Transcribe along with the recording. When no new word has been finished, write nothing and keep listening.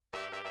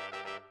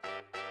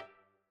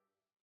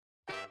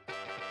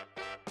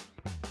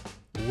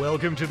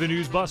Welcome to the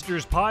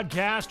Newsbusters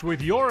podcast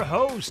with your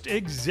host,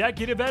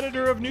 executive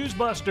editor of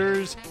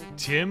Newsbusters,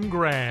 Tim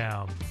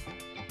Graham.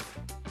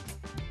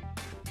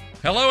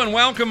 Hello and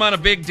welcome on a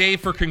big day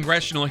for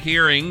congressional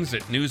hearings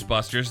at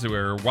Newsbusters.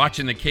 We're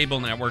watching the cable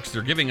networks.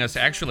 They're giving us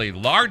actually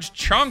large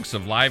chunks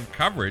of live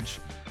coverage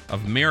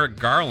of Merrick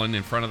Garland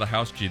in front of the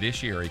House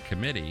Judiciary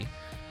Committee.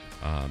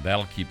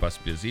 That'll keep us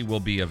busy. We'll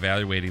be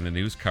evaluating the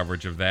news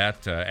coverage of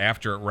that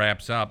after it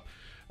wraps up.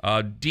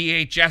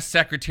 DHS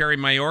Secretary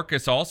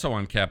Mayorkas also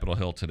on Capitol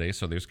Hill today,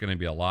 so there's going to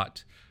be a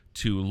lot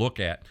to look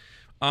at.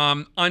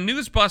 On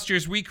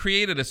Newsbusters, we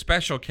created a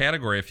special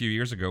category a few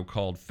years ago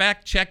called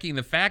Fact-Checking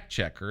the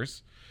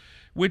Fact-Checkers,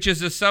 which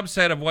is a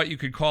subset of what you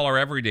could call our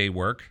everyday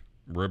work,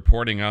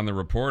 reporting on the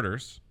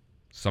reporters,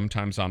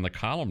 sometimes on the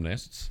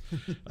columnists.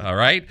 All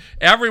right?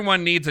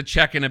 Everyone needs a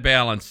check and a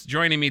balance.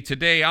 Joining me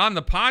today on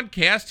the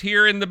podcast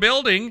here in the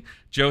building,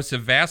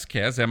 Joseph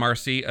Vasquez,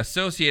 MRC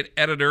Associate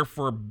Editor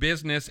for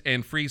Business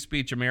and Free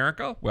Speech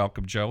America.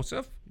 Welcome,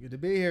 Joseph. Good to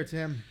be here,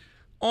 Tim.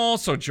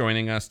 Also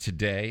joining us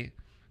today,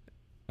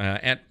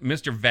 at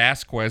Mr.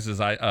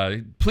 Vasquez's,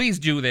 please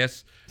do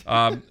this,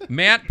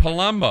 Matt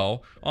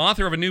Palumbo,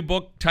 author of a new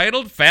book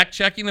titled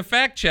Fact-Checking the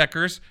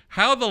Fact-Checkers,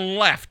 How the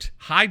Left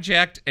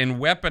Hijacked and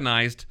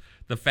Weaponized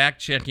the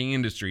Fact-Checking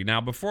Industry.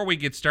 Now, before we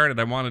get started,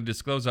 I want to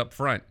disclose up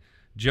front,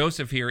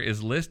 Joseph here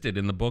is listed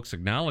in the book's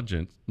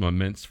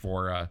acknowledgments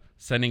for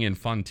sending in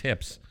fun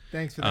tips.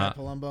 Thanks for that,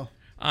 Palumbo.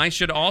 I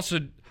should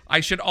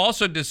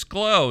also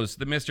disclose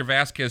that Mr.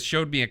 Vasquez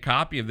showed me a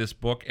copy of this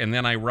book, and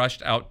then I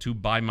rushed out to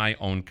buy my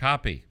own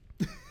copy.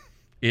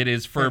 It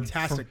is for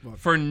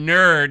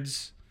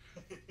nerds.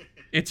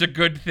 It's a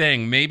good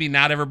thing. Maybe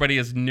not everybody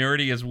as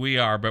nerdy as we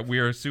are, but we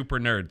are super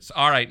nerds.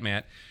 All right,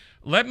 Matt.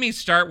 Let me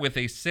start with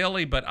a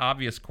silly but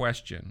obvious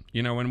question.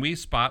 You know, when we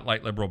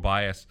spotlight liberal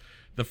bias,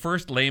 the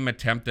first lame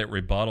attempt at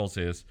rebuttals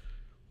is,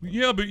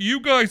 yeah, but you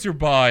guys are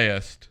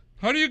biased.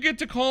 How do you get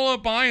to call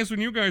out bias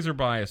when you guys are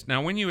biased?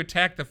 Now, when you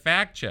attack the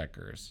fact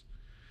checkers,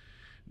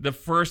 the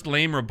first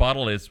lame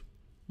rebuttal is,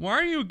 why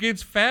are you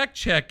against fact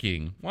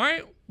checking?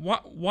 Why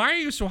are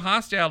you so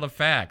hostile to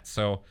facts?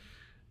 So,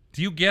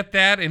 do you get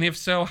that? And if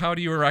so, how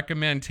do you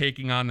recommend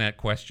taking on that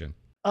question?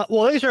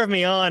 Well, thanks for having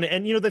me on.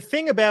 And, you know, the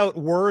thing about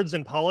words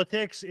in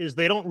politics is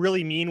they don't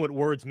really mean what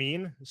words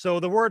mean. So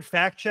the word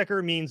fact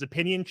checker means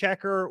opinion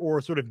checker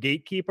or sort of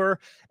gatekeeper.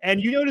 And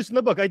you notice in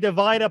the book, I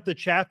divide up the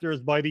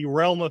chapters by the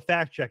realm of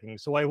fact checking.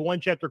 So I have one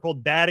chapter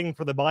called Batting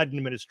for the Biden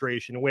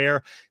administration,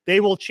 where they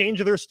will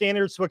change their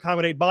standards to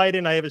accommodate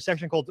Biden. I have a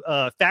section called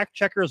Fact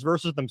Checkers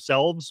versus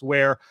Themselves,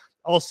 where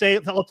I'll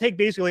take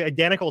basically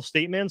identical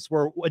statements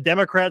where a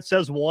Democrat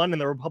says one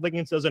and the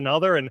Republican says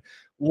another. And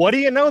what do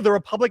you know? The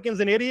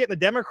Republican's an idiot and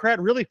the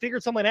Democrat really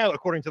figured something out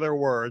according to their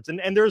words.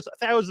 And there's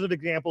thousands of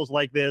examples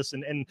like this.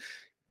 And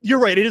you're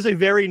right. It is a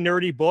very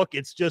nerdy book.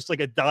 It's just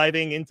like a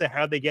diving into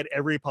how they get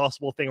every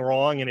possible thing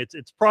wrong. And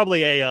it's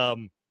probably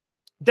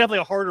definitely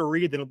a harder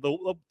read than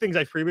the things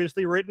I've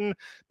previously written,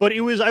 but it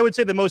was, I would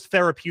say, the most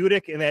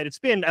therapeutic in that it's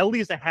been at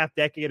least a half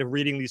decade of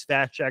reading these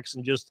fact checks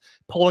and just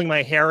pulling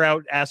my hair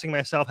out, asking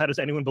myself, how does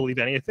anyone believe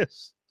any of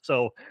this?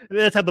 So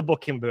that's how the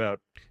book came about.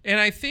 And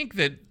I think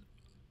that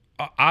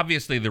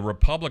obviously the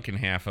Republican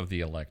half of the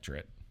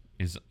electorate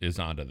is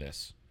onto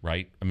this,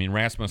 right? I mean,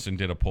 Rasmussen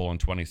did a poll in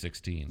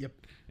 2016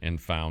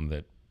 and found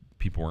that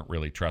people weren't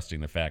really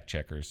trusting the fact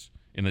checkers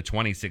in the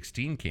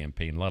 2016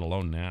 campaign, let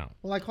alone now.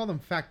 Well, I call them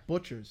fact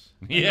butchers.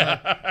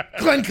 Yeah.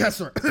 Glenn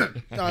Kessler.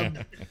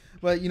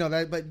 But, you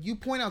know, but you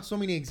point out so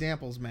many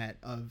examples, Matt,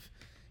 of,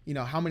 you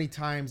know, how many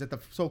times that the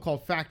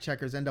so-called fact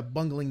checkers end up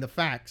bungling the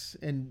facts.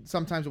 And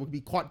sometimes it would be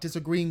caught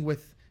disagreeing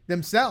with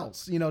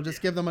themselves, you know,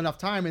 just give them enough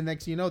time. And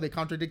next thing you know, they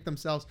contradict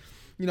themselves,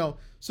 you know.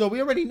 So we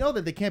already know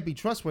that they can't be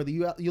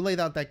trustworthy. You laid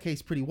out that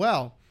case pretty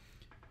well.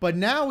 But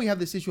now we have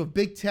this issue of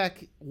big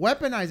tech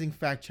weaponizing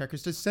fact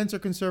checkers to censor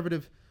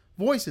conservative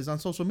voices on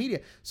social media.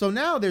 So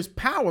now there's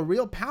power,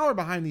 real power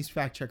behind these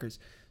fact checkers.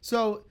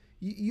 So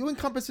you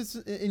encompass this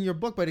in your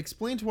book, but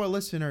explain to our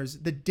listeners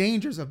the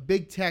dangers of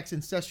big tech's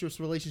incestuous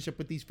relationship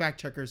with these fact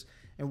checkers,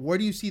 and where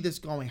do you see this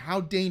going?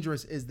 How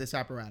dangerous is this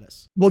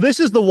apparatus? Well, this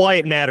is the why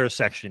it matters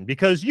section,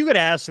 because you could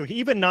ask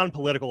even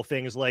non-political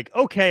things like,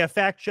 okay, a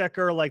fact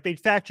checker, like they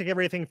fact check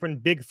everything from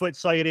Bigfoot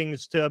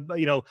sightings to,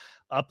 you know,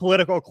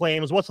 political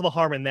claims. What's the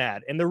harm in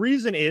that? And the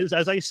reason is,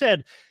 as I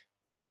said,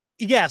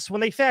 yes, when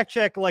they fact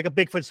check like a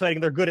Bigfoot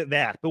sighting, they're good at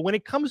that. But when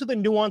it comes to the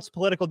nuanced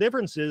political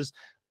differences,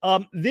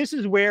 this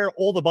is where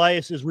all the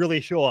biases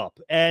really show up.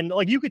 And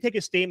like you could take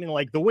a statement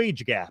like the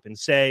wage gap and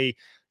say,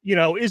 you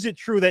know, is it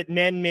true that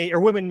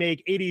women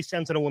make 80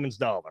 cents on a woman's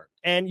dollar?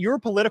 And your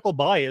political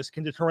bias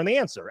can determine the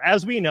answer.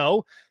 As we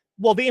know,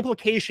 well, the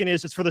implication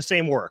is it's for the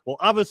same work. Well,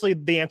 obviously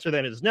the answer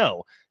then is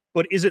no.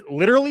 But is it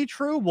literally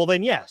true? Well,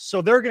 then yes.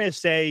 So they're going to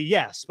say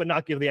yes, but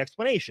not give the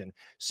explanation.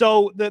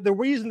 So the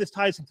reason this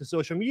ties into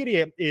social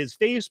media is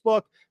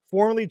Facebook,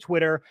 formerly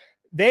Twitter,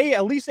 they,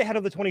 at least ahead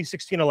of the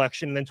 2016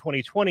 election and then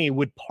 2020,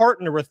 would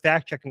partner with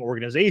fact-checking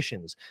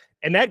organizations.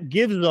 And that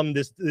gives them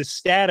this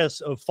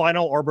status of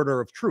final arbiter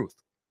of truth.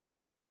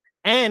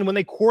 And when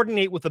they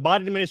coordinate with the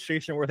Biden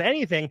administration or with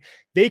anything,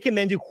 they can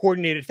then do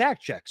coordinated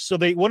fact checks. So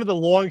one of the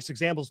longest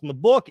examples in the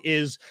book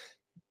is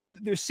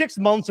there's 6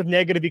 months of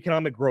negative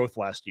economic growth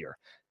last year.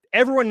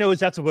 Everyone knows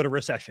that's what a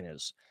recession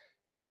is.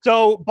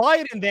 So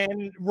Biden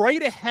then,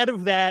 right ahead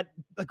of that,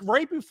 like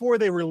right before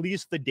they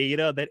released the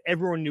data that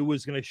everyone knew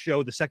was going to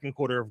show the second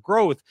quarter of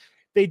growth,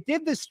 they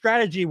did this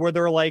strategy where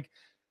they're like,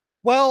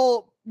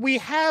 well, we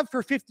have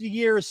for 50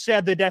 years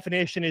said the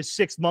definition is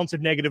 6 months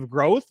of negative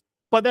growth,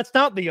 but that's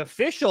not the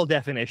official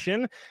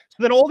definition.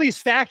 So then all these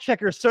fact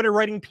checkers started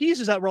writing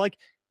pieces that were like,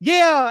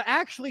 yeah,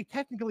 actually,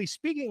 technically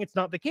speaking, it's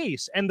not the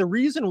case. And the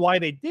reason why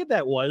they did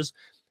that was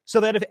so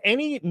that if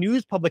any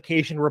news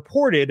publication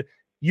reported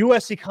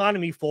U.S.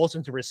 economy falls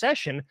into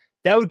recession,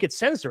 that would get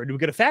censored. It would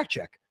get a fact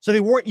check. So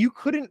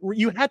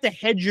you had to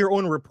hedge your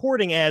own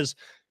reporting as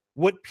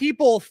what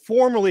people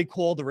formerly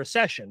called a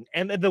recession.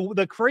 And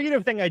the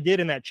creative thing I did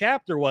in that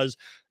chapter was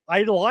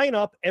I'd line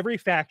up every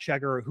fact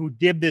checker who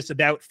did this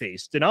about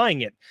face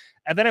denying it.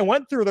 And then I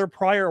went through their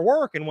prior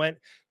work and went,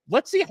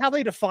 let's see how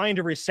they defined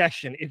a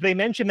recession if they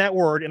mentioned that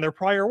word in their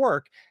prior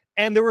work.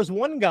 And there was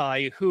one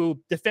guy who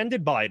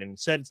defended Biden,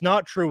 said it's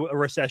not true a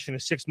recession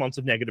is 6 months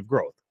of negative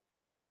growth.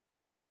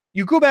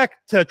 You go back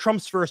to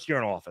Trump's first year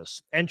in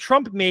office, and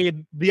Trump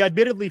made the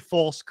admittedly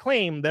false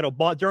claim that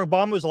during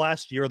Obama's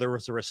last year, there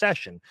was a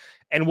recession.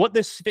 And what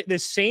this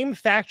same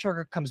fact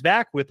checker comes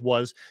back with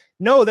was,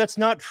 no, that's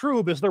not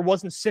true because there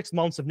wasn't 6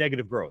 months of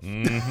negative growth.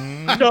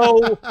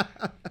 So,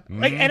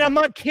 and I'm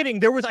not kidding.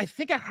 There was, I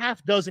think, a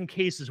half dozen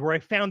cases where I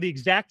found the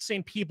exact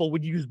same people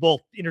would use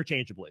both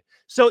interchangeably.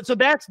 So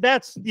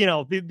that's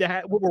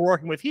what we're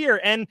working with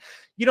here. And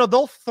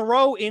they'll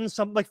throw in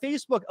some, like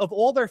Facebook, of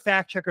all their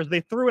fact checkers,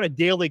 they threw in a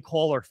daily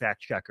caller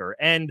fact checker.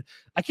 And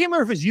I can't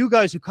remember if it's you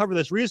guys who covered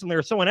this recently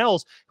or someone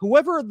else.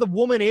 Whoever the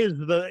woman is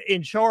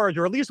in charge,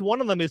 or at least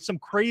one of them, is some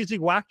crazy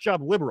whack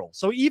job liberal.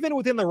 So even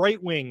within the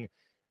right wing,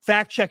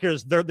 fact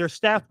checkers, they're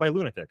staffed by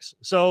lunatics.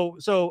 Or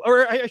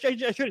I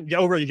shouldn't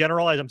overly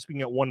generalize. I'm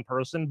speaking at one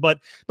person, but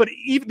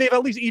even they've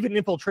at least even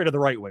infiltrated the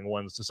right wing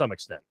ones to some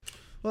extent.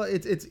 Well,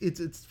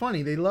 it's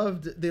funny. They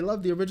loved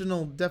the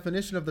original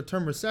definition of the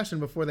term recession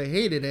before they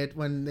hated it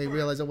when they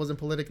realized it wasn't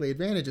politically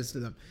advantageous to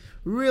them.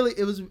 Really,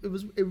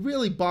 it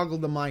really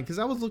boggled the mind, because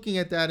I was looking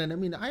at that, and I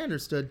mean, I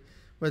understood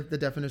what the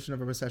definition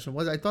of a recession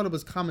was. I thought it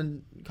was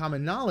common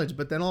knowledge,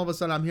 but then all of a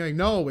sudden I'm hearing,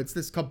 no, it's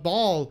this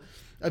cabal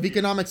of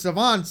economic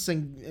savants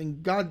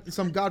and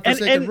some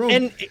godforsaken room.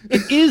 And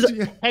it is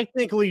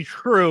technically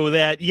true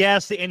that,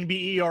 yes, the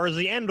NBER is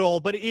the end all,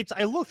 but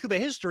I looked through the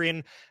history,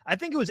 and I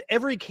think it was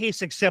every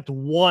case except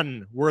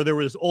one where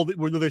there's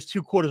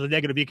 2 quarters of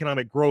negative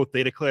economic growth,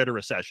 they declared a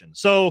recession.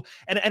 So,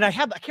 and I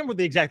can't remember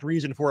the exact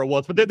reason for it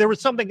was, but there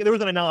was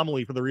an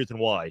anomaly for the reason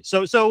why.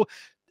 So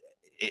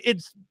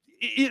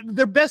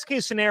their best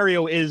case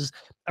scenario is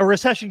a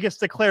recession gets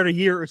declared a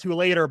year or two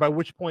later, by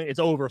which point it's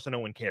over, so no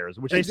one cares,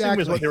 which I assume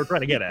is what they were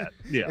trying to get at.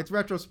 Yeah, it's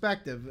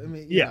retrospective. I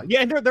mean, yeah,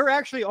 and there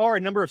actually are a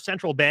number of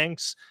central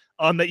banks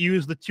that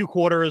use the 2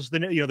 quarters,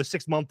 the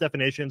 6 month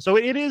definition. So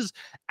it is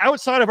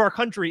outside of our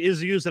country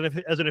is used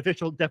as an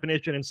official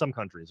definition in some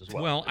countries as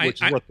well. Well,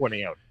 which is worth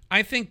pointing out.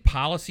 I think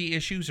policy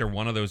issues are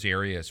one of those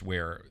areas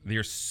where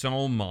there's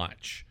so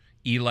much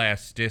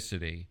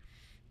elasticity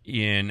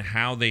in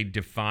how they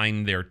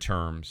define their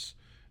terms.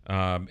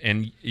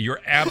 And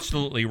you're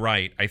absolutely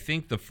right. I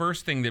think the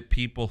first thing that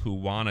people who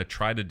want to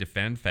try to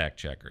defend fact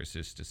checkers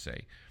is to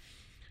say,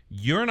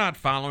 you're not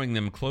following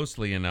them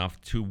closely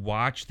enough to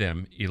watch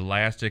them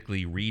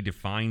elastically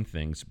redefine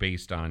things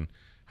based on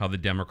how the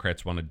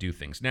Democrats want to do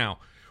things. Now,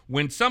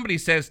 when somebody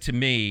says to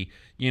me,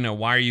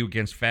 why are you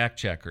against fact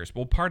checkers?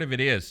 Well, part of it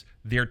is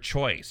their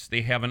choice.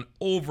 They have an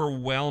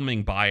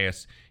overwhelming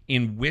bias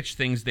in which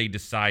things they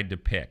decide to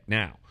pick.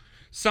 Now,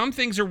 some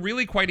things are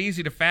really quite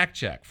easy to fact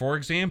check. For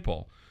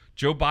example,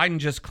 Joe Biden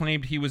just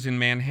claimed he was in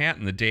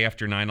Manhattan the day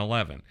after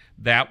 9/11.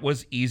 That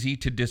was easy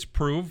to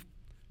disprove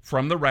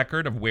from the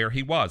record of where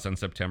he was on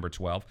September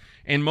 12th.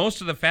 And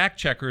most of the fact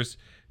checkers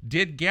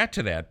did get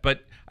to that.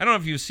 But I don't know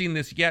if you've seen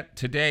this yet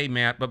today,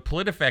 Matt, but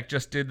PolitiFact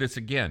just did this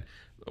again,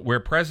 where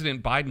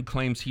President Biden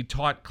claims he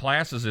taught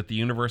classes at the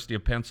University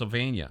of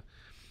Pennsylvania,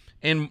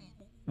 and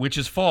which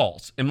is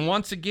false. And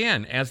once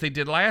again, as they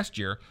did last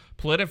year,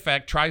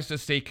 PolitiFact tries to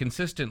say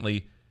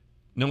consistently,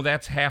 no,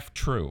 that's half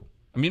true.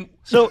 I mean,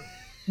 so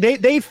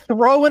they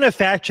throw in a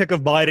fact check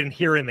of Biden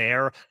here and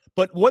there,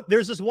 but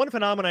there's this one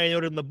phenomenon I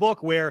noted in the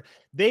book where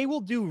they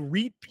will do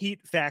repeat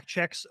fact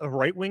checks of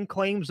right-wing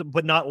claims,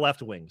 but not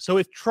left-wing. So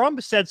if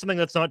Trump said something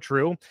that's not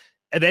true,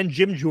 and then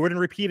Jim Jordan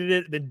repeated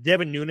it, then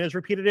Devin Nunes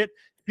repeated it,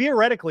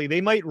 theoretically,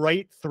 they might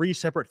write 3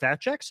 separate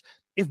fact checks.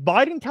 If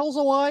Biden tells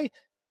a lie,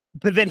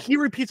 but then he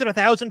repeats it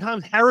 1,000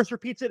 times, Harris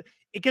repeats it,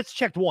 it gets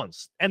checked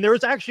once. And there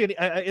was actually,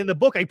 in the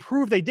book, I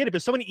proved they did it,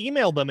 but someone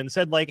emailed them and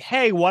said, like,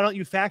 hey, why don't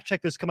you fact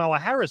check this Kamala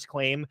Harris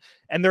claim?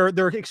 And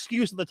their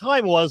excuse at the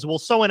time was, well,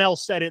 someone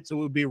else said it, so it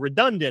would be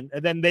redundant.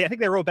 And then I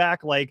think they wrote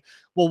back, like,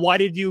 well, why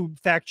did you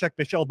fact check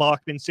Michelle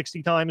Bachmann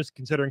 60 times,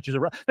 considering she's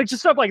like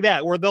just stuff like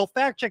that, where they'll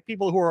fact check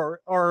people who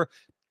are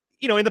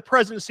in the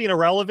present scene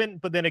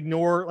irrelevant, but then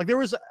ignore. Like there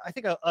was, I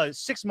think, a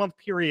 6-month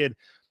period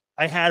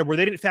I had where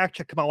they didn't fact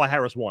check Kamala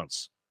Harris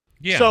once.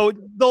 Yeah. So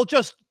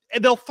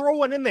they'll throw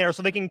one in there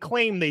so they can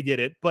claim they did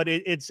it, but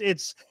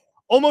it's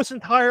almost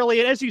entirely,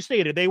 and as you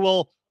stated, they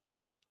will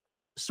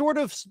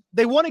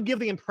they want to give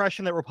the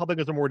impression that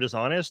Republicans are more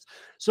dishonest,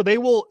 so they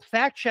will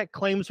fact check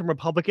claims from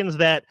Republicans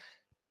that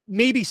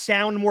maybe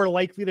sound more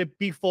likely to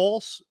be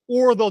false,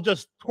 or they'll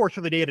just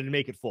torture the data to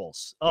make it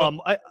false.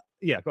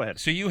 Yeah, go ahead.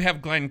 So you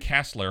have Glenn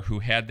Kessler, who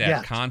had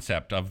that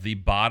concept of the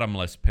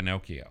bottomless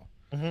Pinocchio,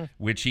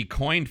 which he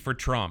coined for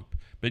Trump.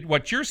 But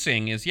what you're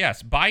saying is,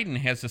 yes, Biden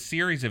has a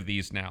series of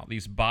these now,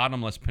 these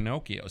bottomless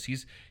Pinocchios.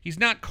 He's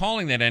not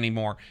calling that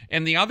anymore.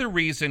 And the other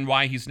reason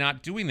why he's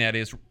not doing that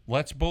is,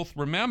 let's both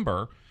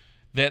remember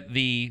that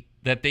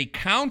they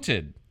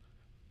counted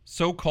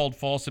so-called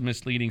false and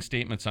misleading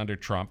statements under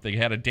Trump. They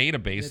had a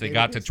database. They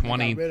got to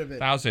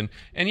 20,000.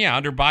 And yeah,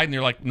 under Biden,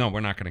 they're like, no,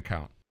 we're not going to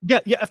count. Yeah.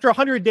 After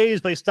 100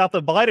 days, they stopped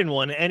the Biden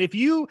one. And if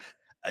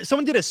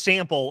someone did a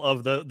sample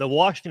of the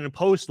Washington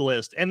Post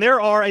list, and there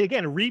are,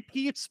 again,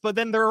 repeats, but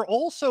then there are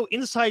also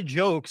inside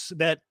jokes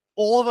that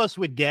all of us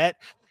would get.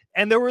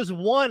 And there was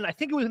one, I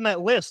think it was in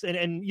that list,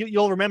 and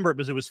you'll remember it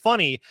because it was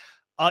funny.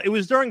 It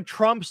was during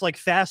Trump's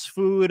fast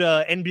food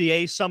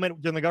NBA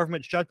summit during the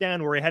government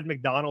shutdown, where he had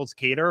McDonald's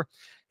cater,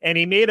 and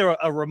he made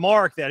a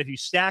remark that if you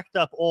stacked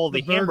up all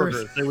the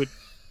hamburgers,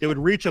 they would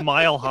reach a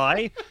mile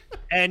high.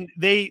 And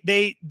they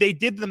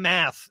did the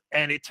math,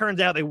 and it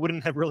turns out they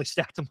wouldn't have really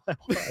stacked a mile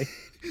high.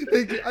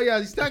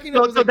 Stacking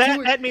so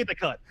that made the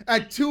cut.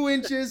 At 2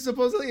 inches,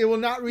 supposedly, it will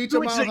not reach a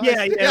mile high.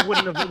 Yeah, it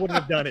wouldn't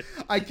have done it.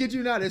 I kid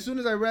you not. As soon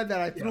as I read that,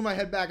 I threw my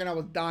head back and I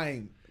was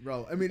dying,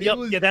 bro. I mean,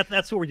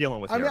 that's what we're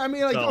dealing with.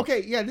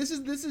 Okay, yeah, this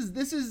is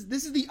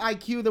the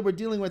IQ that we're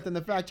dealing with in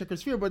the fact checker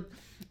sphere. But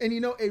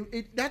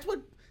that's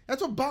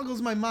what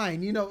boggles my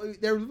mind.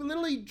 They're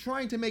literally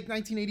trying to make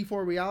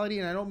 1984 a reality,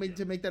 and I don't mean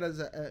to make that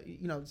as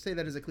say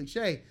that as a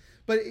cliche,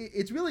 but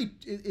it's really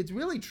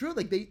true.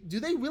 Like, do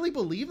they really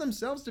believe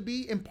themselves to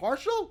be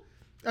impartial?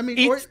 I mean,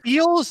 it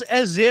feels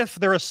as if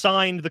they're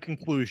assigned the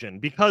conclusion,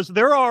 because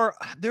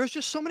there's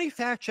just so many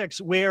fact checks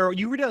where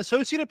you read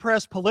Associated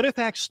Press,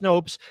 PolitiFact,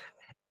 Snopes,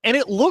 and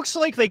it looks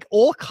like they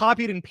all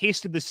copied and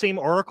pasted the same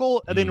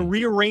article and then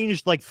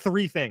rearranged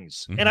 3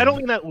 things. And I don't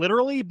mean that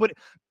literally, but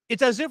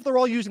it's as if they're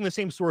all using the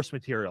same source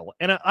material.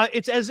 And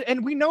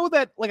and we know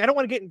that, I don't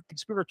want to get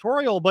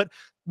conspiratorial, but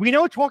we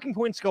know talking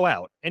points go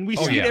out, and we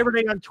see it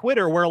every day on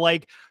Twitter where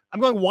I'm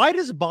going, why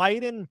does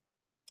Biden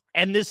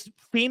and this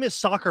famous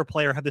soccer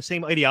player have the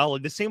same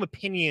ideology, the same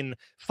opinion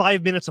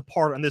 5 minutes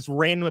apart on this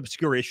random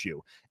obscure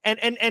issue? And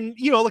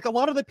a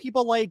lot of the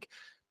people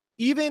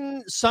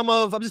even some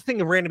of, I'm just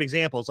thinking of random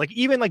examples,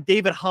 even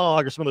David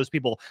Hogg or some of those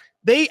people,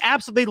 they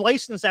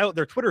license out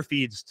their Twitter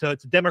feeds to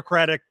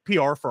Democratic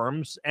PR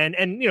firms, and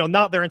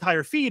not their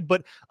entire feed,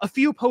 but a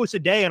few posts a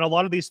day. And a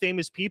lot of these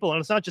famous people, and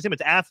it's not just him,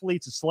 it's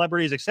athletes, it's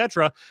celebrities,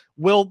 etc.,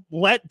 will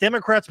let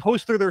Democrats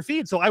post through their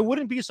feed. So I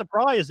wouldn't be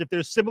surprised if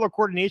there's similar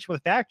coordination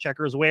with fact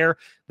checkers where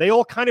they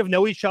all kind of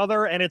know each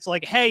other, and it's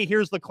hey,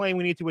 here's the claim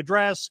we need to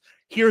address.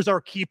 Here's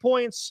our key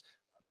points.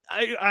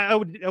 I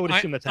would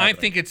assume that's happening. I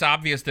think it's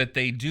obvious that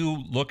they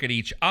do look at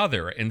each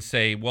other and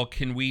say, well,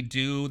 can we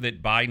do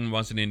that Biden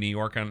wasn't in New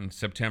York on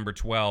September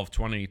 12,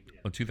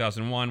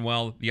 2001?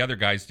 Well, the other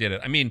guys did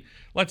it. I mean,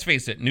 let's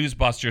face it,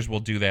 newsbusters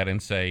will do that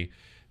and say,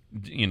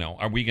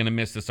 are we going to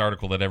miss this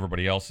article that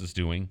everybody else is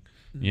doing?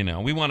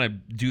 We want to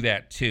do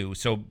that too.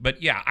 So,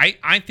 but yeah,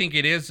 I think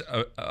it is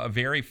a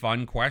very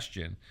fun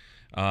question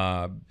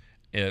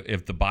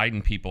if the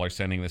Biden people are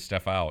sending this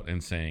stuff out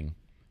and saying,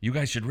 you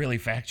guys should really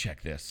fact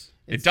check this.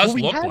 It does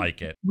look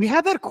like it. We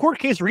had that court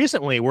case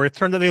recently where it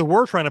turned out they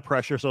were trying to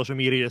pressure social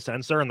media to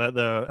censor, and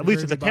at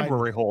least it's a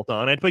temporary hold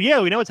on it. But yeah,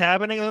 we know what's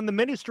happening. And then the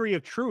Ministry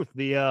of Truth,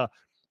 the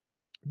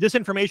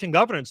Disinformation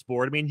Governance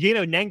Board. I mean,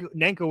 Gino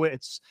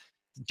Jankowicz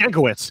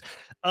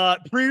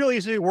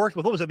previously worked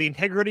with, what was it, the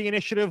Integrity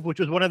Initiative,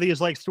 which was one of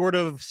these sort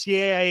of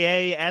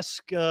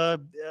CIA-esque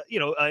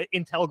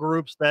intel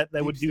groups that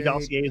would do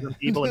dossiers on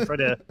people and try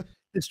to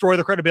destroy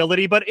the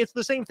credibility. But it's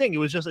the same thing. It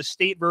was just a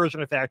state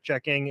version of fact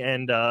checking,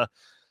 and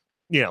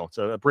it's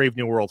a brave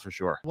new world for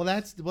sure.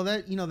 That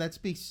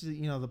speaks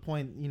to the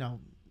point,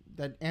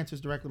 that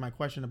answers directly my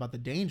question about the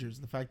dangers,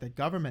 the fact that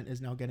government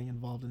is now getting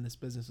involved in this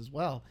business as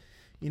well,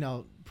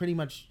 pretty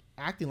much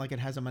acting like it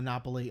has a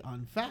monopoly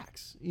on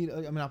facts,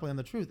 a monopoly on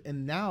the truth.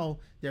 And now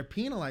they're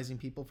penalizing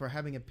people for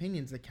having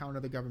opinions that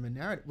counter the government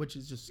narrative, which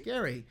is just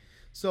scary.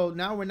 So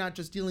now we're not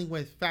just dealing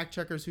with fact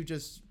checkers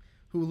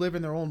who live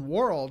in their own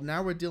world.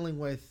 Now we're dealing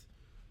with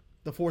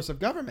the force of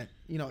government,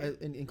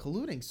 in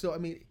colluding. So, I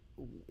mean,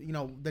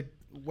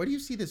 where do you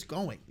see this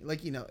going?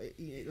 In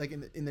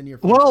the near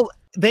future? Well,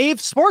 they've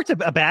sparked a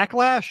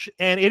backlash,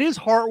 and it is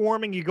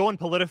heartwarming. You go on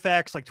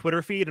PolitiFact's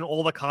Twitter feed, and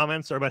all the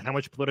comments are about how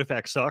much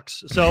PolitiFact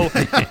sucks. So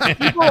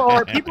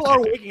people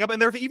are waking up,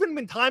 and there have even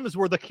been times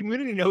where the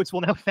community notes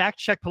will now fact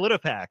check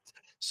PolitiFact.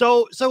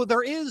 So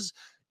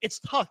it's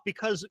tough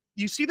because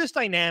you see this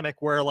dynamic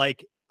where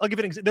I'll give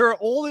an example. There are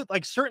all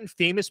like certain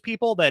famous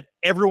people that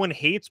everyone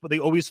hates, but they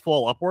always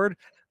fall upward.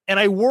 And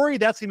I worry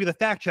that's going to be the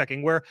fact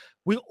checking where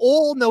we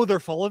all know they're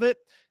full of it,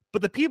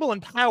 but the people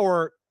in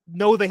power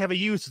know they have a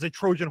use as a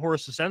Trojan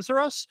horse to censor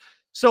us.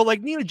 So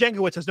like Nina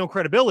Jankowicz has no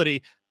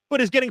credibility,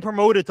 but is getting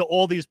promoted to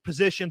all these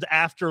positions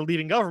after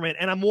leaving government.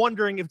 And I'm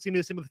wondering if it's going to be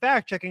the same with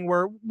fact checking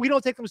where we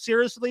don't take them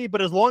seriously, but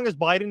as long as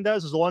Biden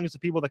does, as long as the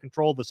people that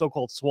control the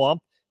so-called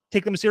swamp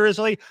take them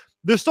seriously,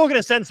 they're still going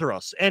to censor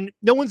us. And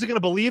no one's going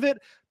to believe it,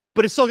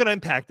 but it's still going to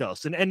impact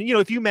us. And you know,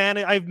 if you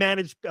manage, I've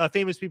managed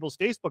famous people's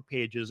Facebook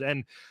pages.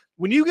 And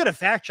when you get a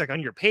fact check on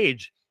your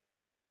page,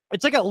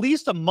 it's like at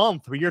least a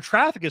month where your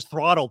traffic is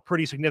throttled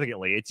pretty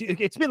significantly.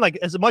 It's been like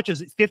as much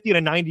as 50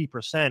 to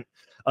 90%,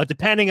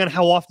 depending on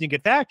how often you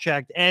get fact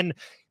checked. And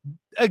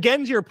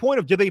again, to your point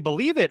of do they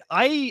believe it?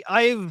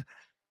 I've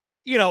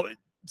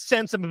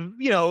sent some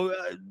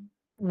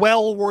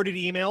well worded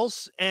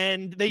emails,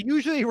 and they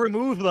usually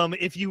remove them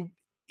if you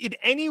in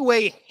any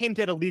way hint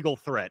at a legal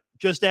threat.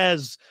 Just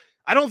as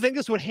I don't think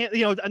this would,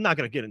 I'm not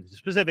going to get into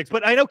specifics,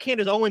 but I know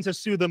Candace Owens has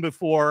sued them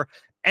before.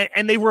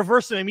 And they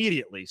reverse them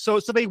immediately. So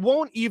they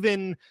won't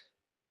even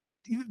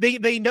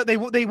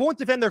they won't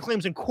defend their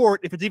claims in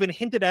court if it's even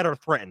hinted at or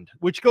threatened,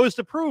 which goes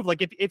to prove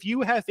like if you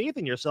have faith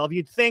in yourself,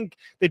 you'd think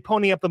they'd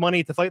pony up the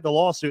money to fight the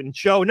lawsuit and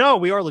show no,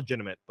 we are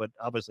legitimate, but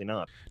obviously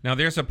not. Now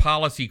there's a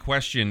policy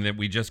question that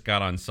we just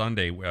got on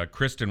Sunday.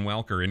 Kristen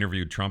Welker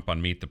interviewed Trump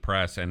on Meet the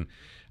Press, and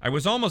I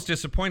was almost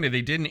disappointed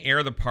they didn't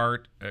air the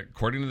part,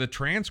 according to the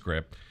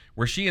transcript,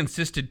 where she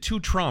insisted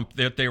to Trump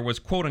that there was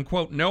quote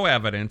unquote no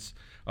evidence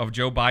of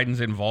Joe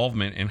Biden's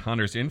involvement in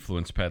Hunter's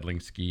influence peddling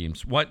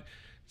schemes. What,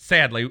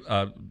 sadly,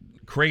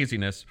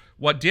 craziness,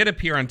 what did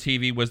appear on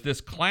TV was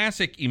this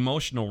classic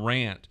emotional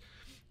rant,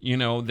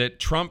 that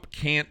Trump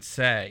can't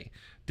say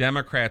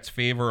Democrats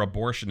favor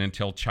abortion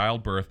until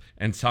childbirth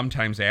and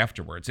sometimes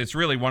afterwards. It's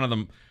really one of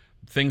the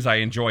things I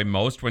enjoy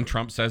most when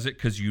Trump says it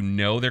because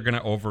they're going to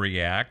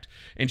overreact.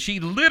 And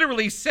she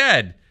literally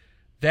said,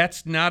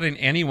 that's not in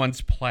anyone's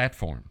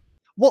platform.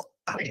 Well,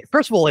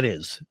 first of all, it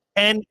is.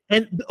 And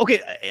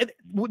okay,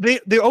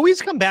 they always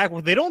come back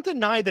with, they don't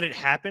deny that it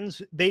happens.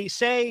 They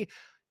say,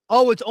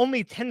 oh, it's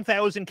only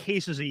 10,000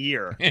 cases a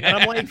year. And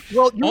I'm like,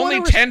 well,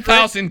 only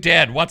 10,000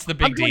 dead. What's the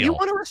big deal? You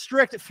want to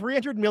restrict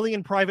 300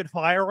 million private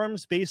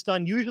firearms based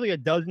on usually a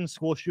dozen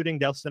school shooting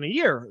deaths in a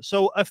year.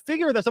 So a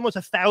figure that's almost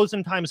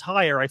 1,000 times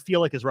higher, I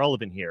feel like is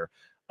relevant here.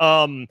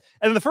 And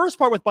the first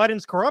part with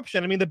Biden's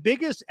corruption, I mean, the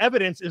biggest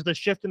evidence is the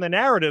shift in the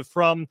narrative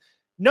from,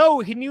 no,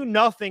 he knew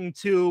nothing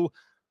to,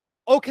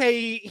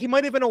 okay, he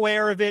might have been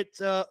aware of it.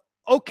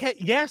 Okay,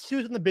 yes, he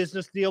was in the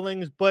business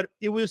dealings, but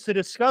it was to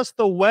discuss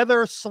the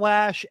weather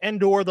 /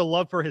 and/or the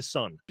love for his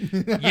son.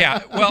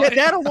 Yeah, well,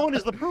 that alone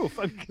is the proof.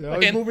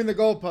 He's moving the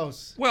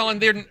goalposts. Well,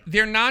 and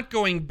they're not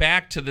going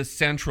back to the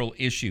central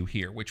issue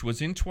here, which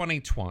was in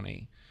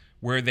 2020,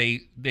 where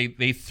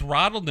they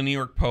throttled the New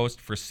York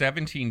Post for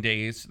 17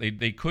 days.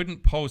 They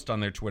couldn't post on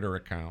their Twitter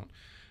account.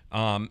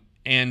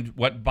 And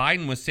what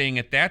Biden was saying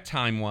at that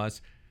time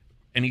was,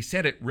 and he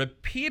said it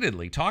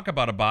repeatedly, talk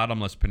about a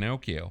bottomless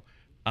Pinocchio,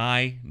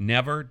 I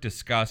never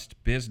discussed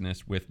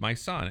business with my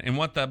son. And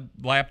what the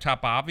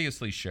laptop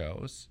obviously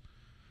shows,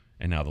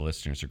 and now the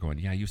listeners are going,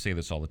 yeah, you say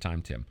this all the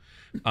time, Tim.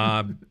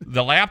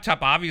 The laptop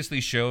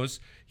obviously shows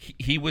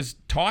he was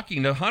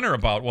talking to Hunter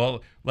about,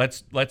 well,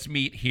 let's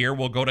meet here.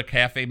 We'll go to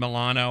Cafe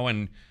Milano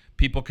and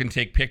people can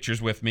take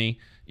pictures with me.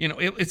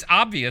 It's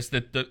obvious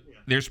that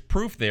there's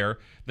proof there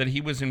that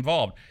he was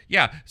involved.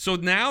 Yeah, so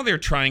now they're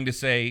trying to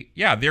say,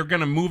 yeah, they're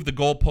going to move the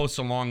goalposts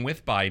along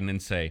with Biden and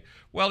say,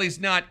 well, he's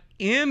not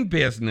in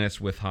business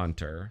with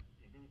Hunter.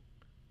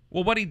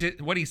 Well, what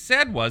he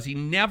said was he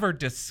never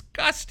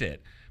discussed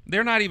it.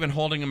 They're not even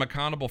holding him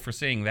accountable for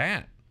saying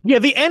that. Yeah,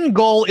 the end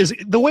goal is,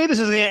 the way this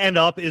is going to end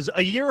up is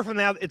a year from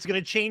now, it's going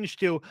to change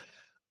to,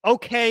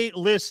 okay,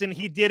 listen,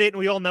 he did it and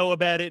we all know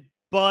about it,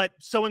 but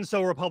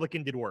so-and-so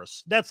Republican did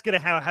worse. That's going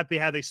to have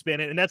how they spin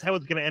it, and that's how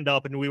it's going to end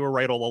up, and we were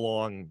right all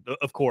along,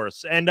 of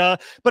course. And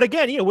but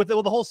again, with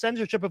the whole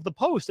censorship of the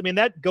Post, I mean,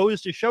 that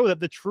goes to show that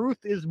the truth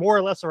is more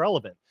or less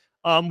irrelevant.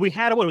 We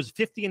had,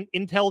 50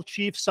 Intel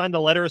chiefs signed a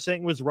letter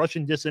saying it was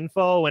Russian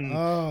disinfo, and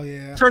oh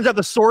yeah, turns out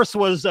the source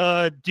was,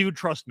 dude,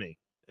 trust me.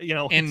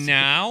 And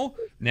now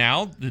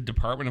the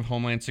Department of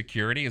Homeland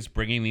Security is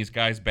bringing these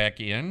guys back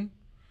in.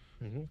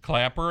 Mm-hmm.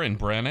 Clapper and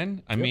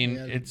Brennan. I mean,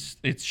 yeah,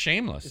 it's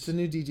shameless. It's a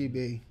new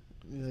DGB,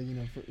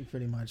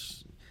 pretty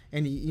much.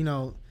 And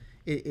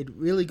it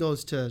really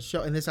goes to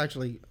show. And this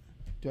actually,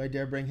 do I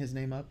dare bring his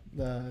name up?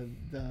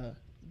 The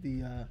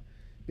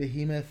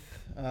behemoth,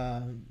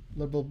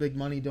 liberal big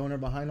money donor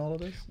behind all of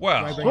this.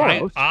 Well,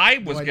 I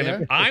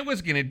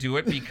was gonna do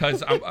it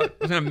because I was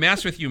gonna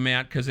mess with you,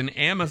 Matt, because an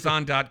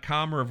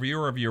Amazon.com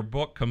reviewer of your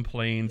book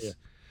complains. Yeah.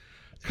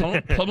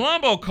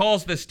 Palumbo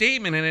calls the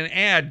statement in an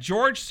ad,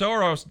 George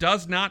Soros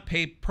does not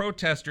pay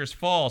protesters,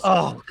 false.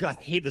 Oh, God,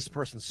 I hate this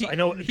person. Sorry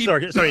to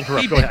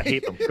interrupt. Go ahead. I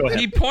hate them. Go ahead.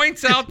 He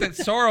points out that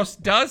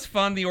Soros does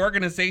fund the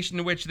organization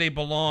to which they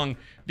belong.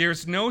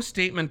 There's no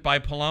statement by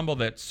Palumbo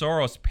that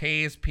Soros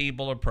pays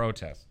people to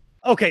protest.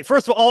 Okay,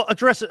 first of all, I'll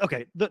address it.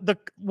 Okay, the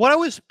what I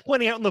was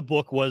pointing out in the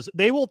book was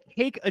they will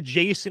take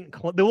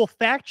they will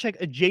fact check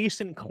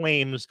adjacent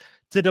claims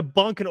to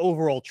debunk an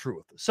overall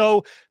truth.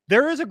 So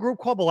there is a group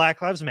called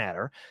Black Lives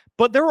Matter,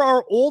 but there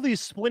are all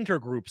these splinter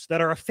groups that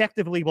are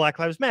effectively Black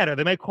Lives Matter.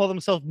 They might call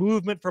themselves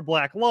Movement for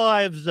Black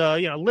Lives,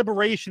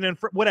 Liberation and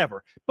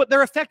whatever, but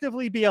they're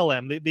effectively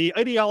BLM. The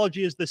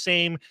ideology is the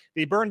same.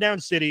 They burn down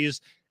cities.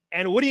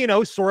 And what do you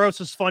know? Soros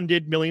has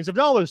funded millions of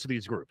dollars to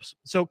these groups.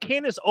 So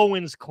Candace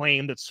Owens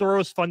claimed that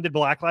Soros funded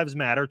Black Lives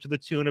Matter to the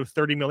tune of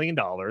 $30 million.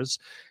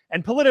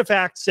 And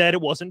PolitiFact said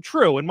it wasn't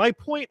true. And my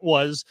point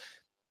was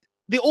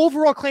the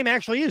overall claim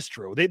actually is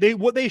true.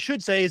 What they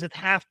should say is it's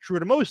half true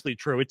to mostly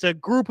true. It's a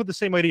group with the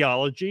same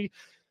ideology.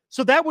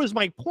 So that was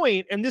my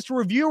point. And this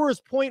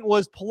reviewer's point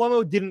was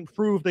Palumbo didn't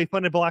prove they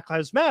funded Black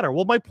Lives Matter.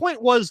 Well, my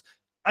point was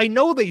I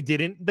know they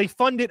didn't. They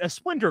funded a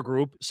splinter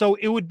group, so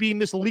it would be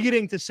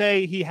misleading to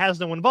say he has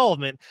no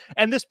involvement.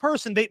 And this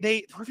person,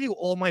 they review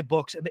all my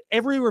books, and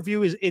every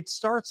review it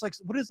starts like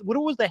what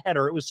was the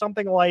header? It was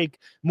something like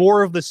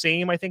more of the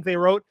same. I think they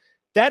wrote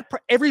that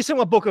every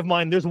single book of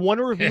mine. There's one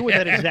review with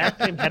that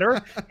exact same header,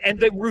 and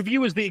the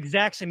review is the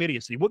exact same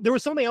idiocy. There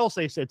was something else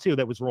they said too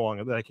that was wrong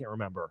that I can't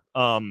remember.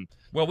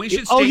 Well, we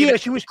should.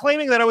 She was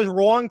claiming that I was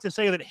wrong to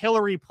say that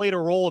Hillary played a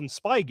role in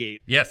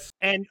Spygate. Yes,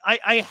 and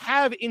I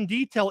have in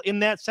detail in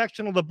that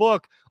section of the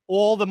book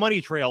all the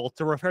money trail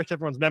to refresh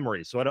everyone's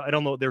memory. So I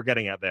don't know what they're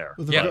getting at there.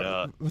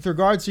 With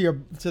regards to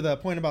the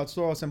point about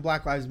Soros and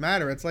Black Lives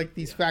Matter, it's like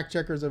these fact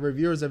checkers or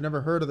reviewers have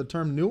never heard of the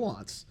term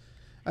nuance.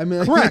 I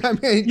mean, correct.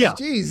 Yeah.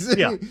 Geez.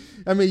 Yeah.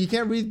 I mean, you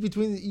can't read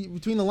between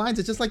the lines.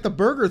 It's just like the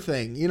burger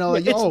thing, you know.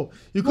 Like,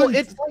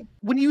 it's like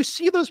when you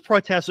see those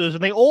protesters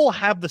and they all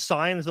have the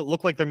signs that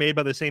look like they're made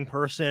by the same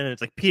person. And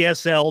it's like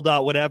PSL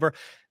dot whatever.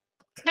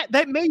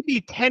 That may be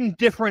 10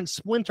 different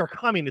splinter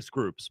communist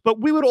groups, but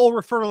we would all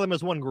refer to them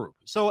as one group.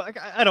 So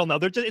I don't know.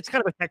 It's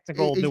kind of a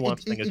technical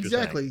nuance thing.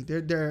 Exactly.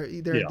 They're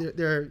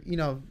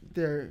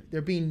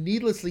being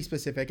needlessly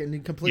specific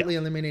and completely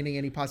eliminating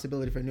any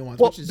possibility for nuance.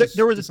 Well, which is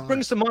there was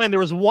springs to mind. There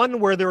was one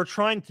where they were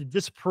trying to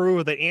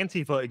disprove that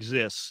Antifa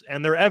exists,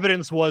 and their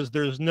evidence was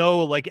there's no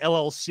like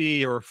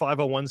LLC or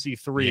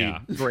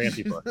 501c3 for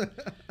Antifa.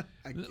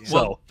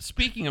 Well,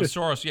 speaking of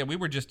Soros, we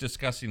were just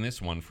discussing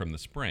this one from the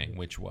spring,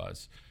 which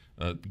was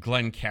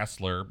Glenn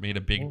Kessler made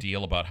a big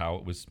deal about how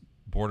it was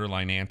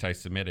borderline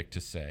anti-Semitic to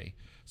say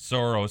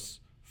Soros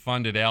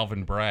funded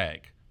Alvin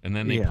Bragg. And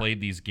then they played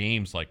these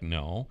games like,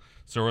 no,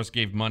 Soros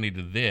gave money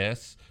to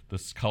this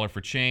Color for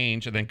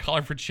Change, and then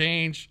Color for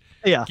Change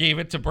gave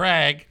it to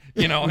Bragg.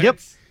 You know, yep,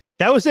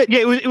 that was it.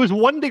 Yeah, it was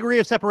 1 degree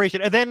of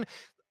separation. And then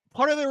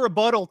part of the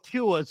rebuttal,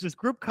 too, was this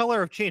group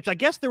Color of Change. I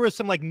guess there was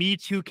some like Me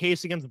Too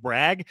case against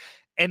Bragg,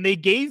 and they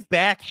gave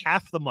back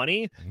half the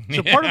money.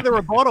 So part of the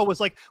rebuttal was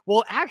like,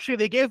 well, actually,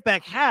 they gave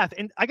back half.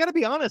 And I got to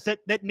be honest,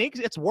 that makes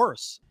it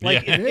worse.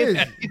 Like,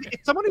 if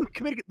someone who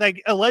committed,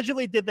 like,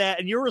 allegedly did that,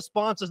 and your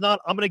response is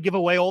not, I'm going to give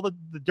away all the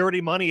dirty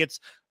money. It's,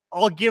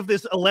 I'll give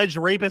this alleged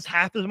rapist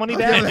half his money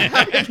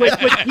back.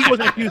 which he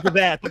wasn't accused of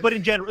that. But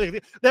in general,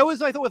 that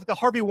was, I thought, with the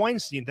Harvey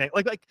Weinstein thing.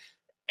 Like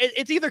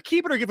it's either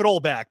keep it or give it all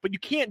back, but you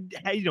can't, do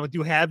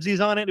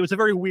halvesies on it. It was a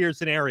very weird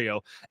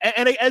scenario.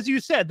 And as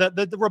you said,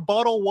 the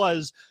rebuttal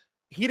was,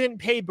 he didn't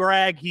pay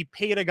Bragg. He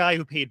paid a guy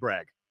who paid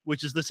Bragg,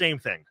 which is the same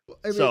thing.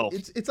 I mean,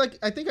 it's like,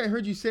 I think I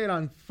heard you say it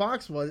on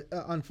Fox one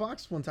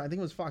time. I think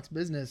it was Fox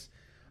Business.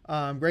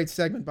 Great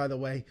segment, by the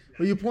way,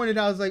 where you pointed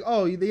out, I was like,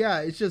 oh yeah,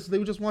 it's just,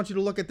 they just want you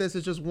to look at this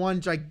as just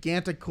one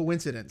gigantic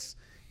coincidence.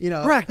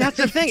 Correct. That's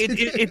the thing.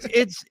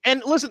 It's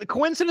and listen, the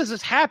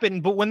coincidences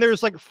happen, but when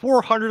there's like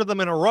 400 of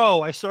them in a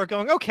row, I start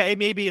going, okay,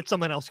 maybe it's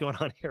something else going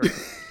on here.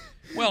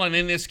 Well, and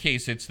in this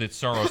case, it's that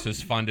Soros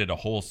has funded a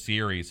whole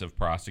series of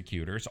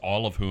prosecutors,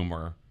 all of whom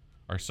are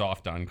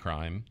soft on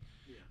crime.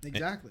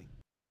 Exactly.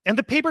 And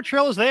the paper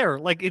trail is there.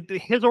 Like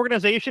his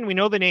organization, we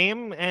know the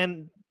name,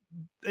 and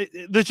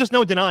there's just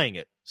no denying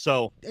it.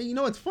 So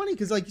it's funny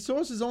because like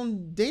Soros'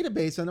 own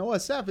database on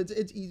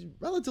OSF, he's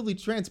relatively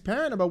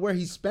transparent about where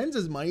he spends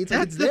his money.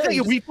 That's the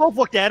thing. We both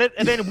looked at it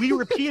and then we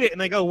repeat it, and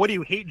they go, "What do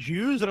you hate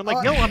Jews?" And I'm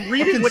like, "No, I'm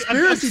reading what I'm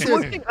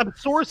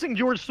sourcing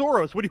George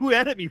Soros. What do you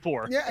at me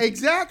for?" Yeah,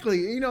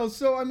 exactly.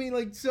 So I mean,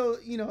 I'm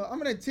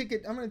gonna take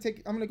it.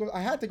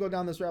 I had to go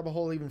down this rabbit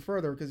hole even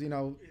further because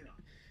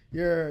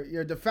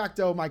you're de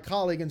facto my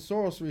colleague in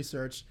Soros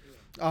research,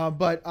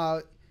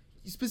 but.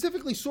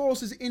 Specifically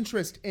Soros'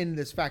 interest in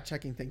this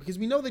fact-checking thing, because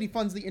we know that he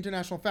funds the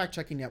International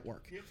Fact-Checking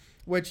Network,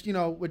 which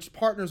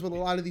partners with a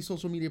lot of these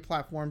social media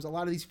platforms. A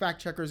lot of these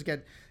fact-checkers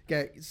get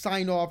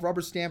signed off,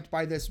 rubber-stamped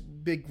by this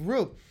big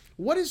group.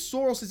 What is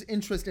Soros'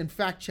 interest in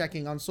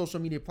fact-checking on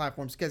social media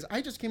platforms? Because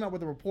I just came out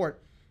with a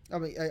report,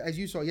 as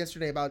you saw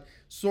yesterday, about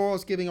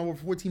Soros giving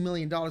over $14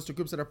 million to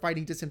groups that are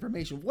fighting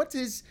disinformation. What's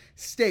his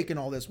stake in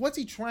all this? What's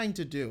he trying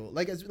to do?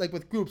 Like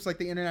with groups like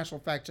the International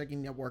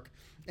Fact-Checking Network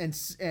and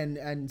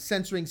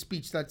censoring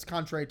speech that's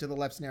contrary to the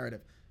left's narrative.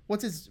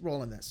 What's his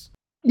role in this?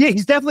 Yeah,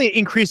 he's definitely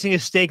increasing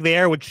his stake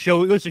there, which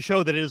goes to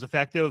show that it is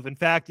effective. In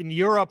fact, in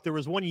Europe, there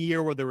was one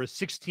year where there was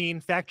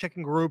 16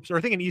 fact-checking groups, or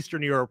I think in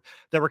Eastern Europe,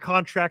 that were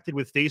contracted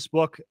with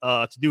Facebook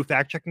to do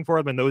fact-checking for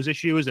them in those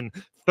issues, and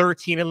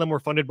 13 of them were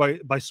funded by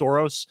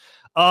Soros.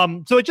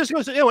 So it just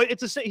goes,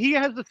 he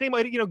has the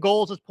same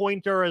goals as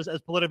Poynter, as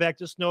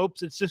PolitiFact, as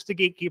Snopes. It's just a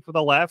gatekeep for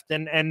the left,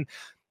 and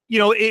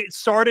it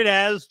started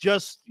as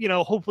just,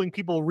 hoping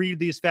people read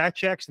these fact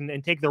checks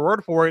and take their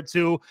word for it,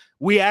 to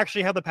we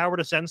actually have the power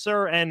to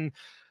censor. And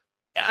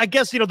I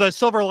guess, the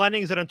silver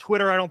lining is that on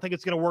Twitter, I don't think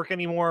it's going to work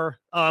anymore.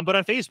 But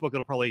on Facebook,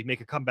 it'll probably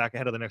make a comeback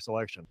ahead of the next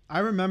election. I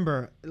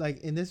remember,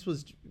 and this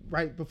was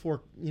right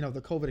before,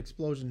 the COVID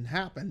explosion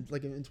happened,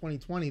 like in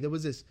 2020, there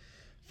was this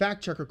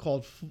fact checker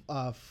called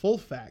Full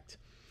Fact,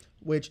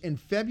 which in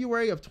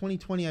February of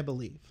 2020, I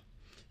believe,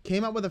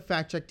 came out with a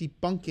fact check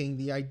debunking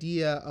the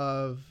idea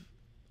of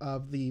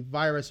the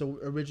virus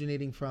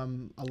originating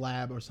from a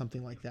lab or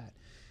something like that.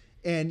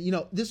 And,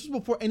 this was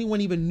before anyone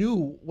even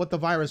knew what the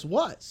virus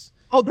was.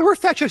 Oh, there were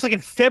fact checks like in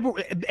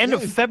February, end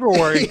of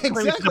February.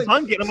 Exactly. To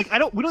debunk it. I'm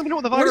like, we don't even know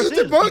what the virus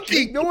is.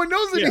 Debunking? No one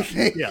knows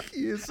anything. Yeah.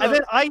 So, and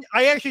then I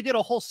actually did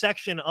a whole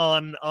section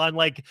on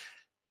like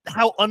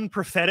how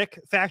unprophetic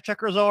fact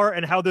checkers are,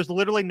 and how there's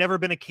literally never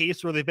been a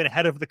case where they've been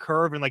ahead of the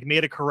curve and like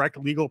made a correct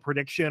legal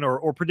prediction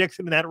or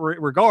prediction in that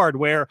regard,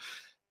 where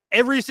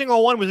every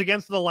single one was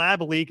against the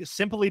lab leak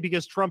simply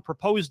because Trump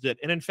proposed it.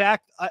 And in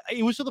fact,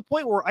 it was to the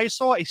point where I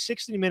saw a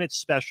 60-minute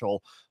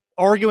special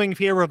arguing in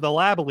favor of the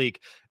lab leak.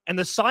 And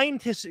the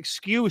scientist's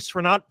excuse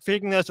for not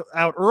figuring this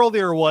out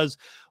earlier was,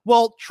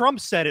 well,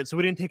 Trump said it, so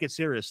we didn't take it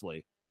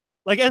seriously.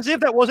 Like, as if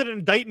that wasn't an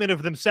indictment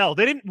of themselves.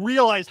 They didn't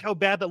realize how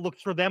bad that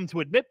looked for them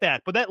to admit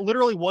that, but that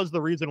literally was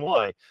the reason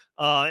why.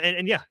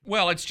 And yeah.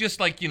 Well, it's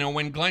just like,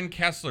 when Glenn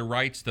Kessler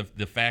writes the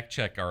fact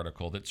check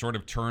article that sort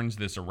of turns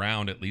this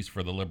around, at least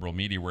for the liberal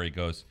media, where he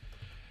goes,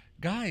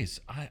 guys,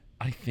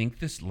 I think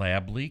this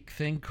lab leak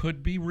thing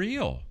could be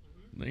real.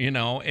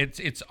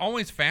 It's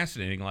always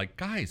fascinating. Like,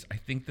 guys, I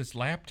think this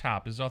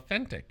laptop is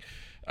authentic.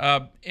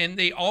 And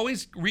they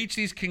always reach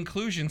these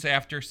conclusions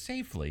after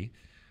safely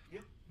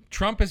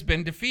Trump has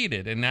been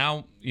defeated, and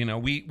now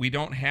we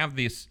don't have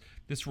this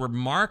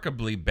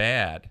remarkably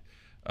bad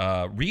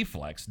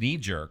reflex, knee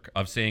jerk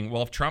of saying,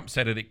 well, if Trump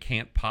said it, it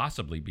can't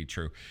possibly be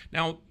true.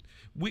 Now,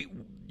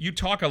 you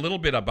talk a little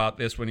bit about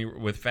this when you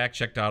with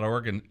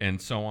factcheck.org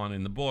and so on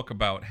in the book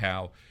about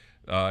how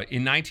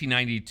in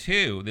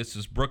 1992, this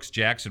is Brooks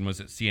Jackson was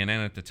at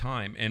CNN at the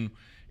time,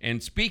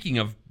 and speaking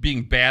of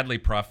being badly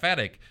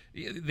prophetic,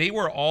 they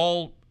were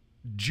all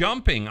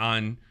jumping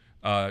on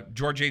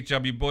George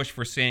H.W. Bush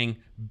for saying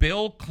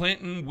Bill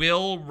Clinton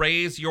will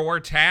raise your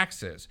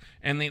taxes,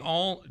 and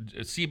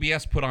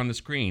CBS put on the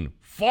screen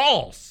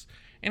false,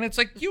 and it's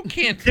like, you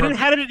can't.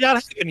 How did it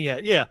not happen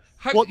yet? Yeah.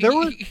 Well,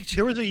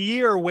 there was a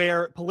year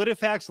where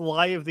PolitiFact's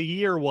lie of the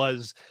year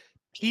was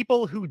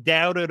people who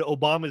doubted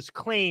Obama's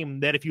claim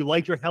that if you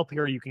like your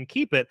healthcare, you can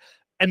keep it,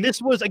 and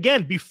this was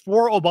again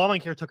before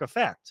Obamacare took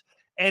effect.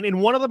 And in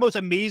one of the most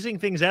amazing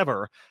things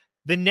ever,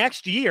 the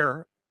next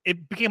year,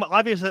 it became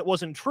obvious that it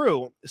wasn't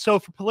true. So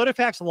for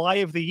PolitiFact's lie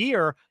of the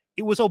year,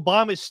 it was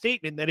Obama's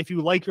statement that if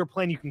you like your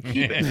plan, you can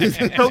keep it.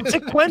 So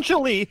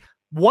sequentially,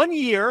 one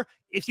year,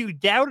 if you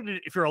doubted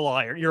it, if you're a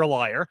liar, you're a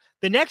liar.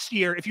 The next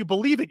year, if you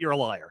believe it, you're a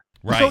liar.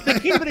 Right. So they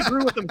can't even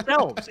agree with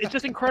themselves. It's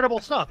just incredible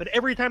stuff. And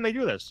every time they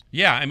do this.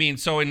 Yeah, I mean,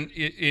 so in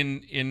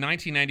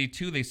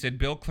 1992, they said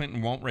Bill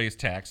Clinton won't raise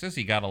taxes.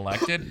 He got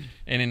elected.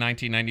 And in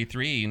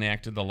 1993, he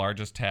enacted the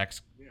largest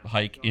tax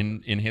hike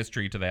in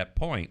history to that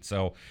point.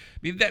 So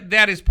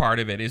that is part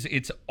of it.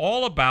 It's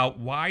all about,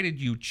 why did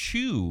you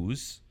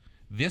choose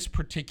this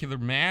particular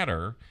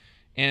matter?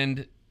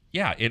 And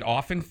yeah, it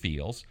often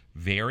feels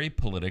very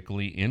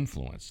politically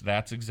influenced.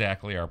 That's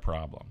exactly our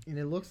problem. And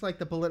it looks like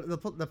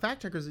the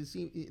fact checkers,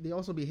 they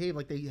also behave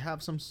like they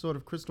have some sort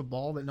of crystal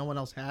ball that no one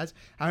else has.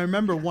 I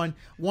remember one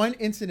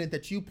incident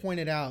that you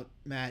pointed out,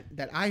 Matt,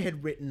 that I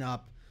had written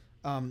up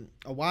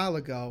a while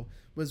ago,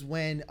 was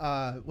when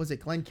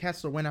Glenn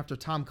Kessler went after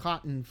Tom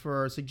Cotton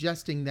for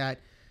suggesting that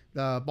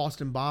the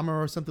Boston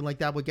bomber or something like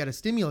that would get a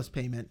stimulus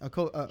payment.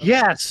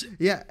 Yes.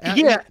 Yeah.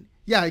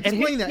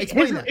 Explain that.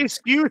 His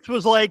excuse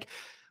was like,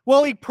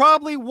 well, he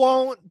probably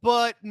won't,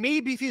 but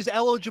maybe if he's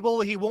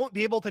eligible, he won't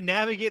be able to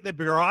navigate the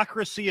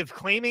bureaucracy of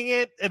claiming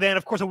it. And then,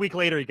 of course, a week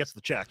later, he gets the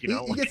check. He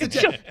gets the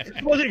check.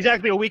 It wasn't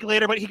exactly a week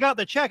later, but he got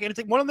the check. And it's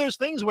like one of those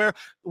things where,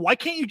 why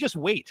can't you just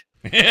wait?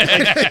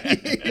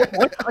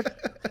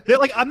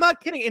 Like, I'm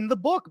not kidding. In the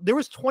book, there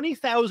was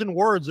 20,000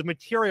 words of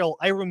material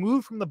I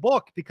removed from the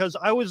book because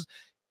I was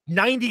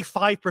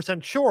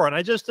 95% sure. And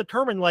I just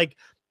determined, like,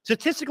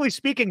 statistically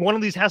speaking, one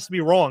of these has to be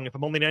wrong if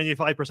I'm only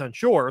 95%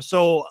 sure.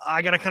 So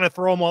I got to kind of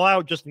throw them all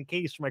out just in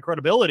case for my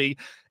credibility.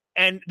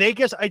 And I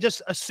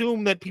just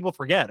assume that people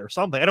forget or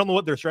something. I don't know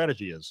what their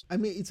strategy is. I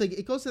mean, it's like,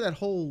 it goes to that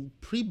whole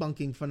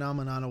pre-bunking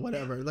phenomenon or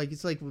whatever. Like,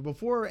 it's like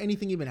before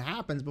anything even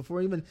happens,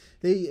 before even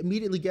they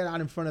immediately get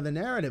out in front of the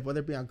narrative, whether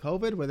it be on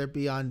COVID, whether it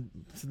be on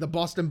the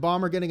Boston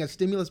bomber getting a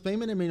stimulus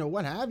payment, I mean, or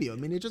what have you. I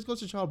mean, it just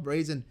goes to show how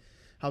brazen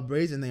how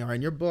brazen they are.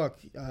 And your book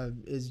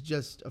is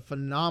just a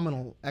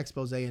phenomenal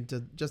expose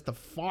into just the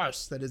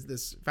farce that is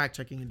this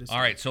fact-checking industry.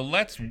 All right, so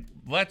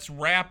let's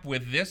wrap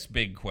with this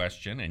big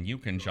question, and you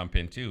can jump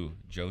in too,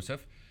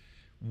 Joseph.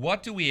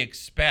 What do we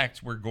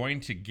expect we're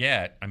going to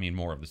get? I mean,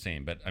 more of the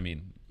same, but I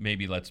mean,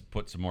 maybe let's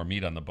put some more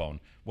meat on the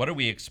bone. What do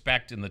we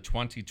expect in the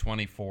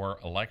 2024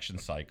 election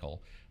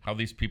cycle? How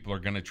these people are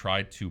going to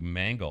try to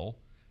mangle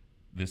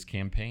this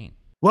campaign?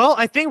 Well,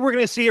 I think we're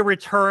going to see a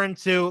return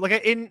to, like,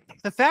 in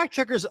the fact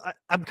checkers.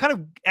 I'm kind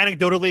of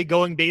anecdotally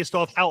going based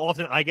off how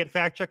often I get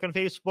fact checked on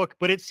Facebook,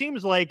 but it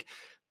seems like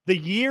the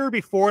year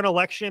before an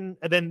election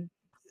and then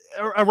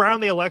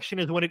around the election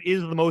is when it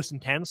is the most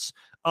intense.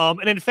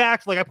 And in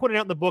fact, like I put it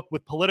out in the book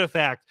with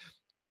PolitiFact,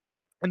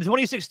 in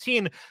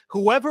 2016,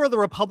 whoever the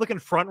Republican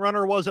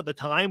frontrunner was at the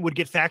time would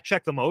get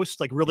fact-checked the most,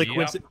 like really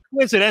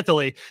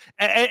coincidentally,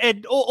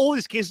 and all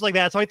these cases like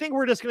that. So I think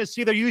we're just going to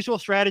see their usual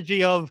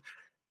strategy of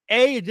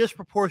a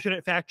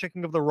disproportionate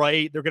fact-checking of the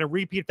right. They're going to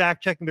repeat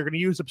fact-checking. They're going to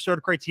use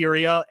absurd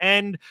criteria.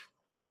 And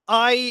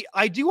I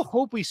do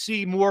hope we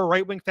see more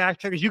right-wing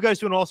fact-checkers. You guys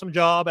do an awesome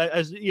job,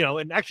 as you know,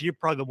 and actually you're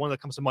probably the one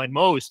that comes to mind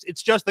most.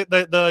 It's just that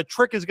the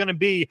trick is going to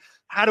be,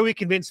 how do we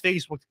convince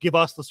Facebook to give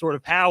us the sort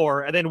of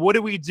power? And then what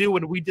do we do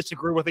when we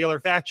disagree with the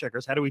other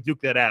fact-checkers? How do we duke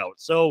that out?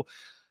 So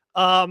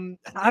I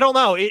don't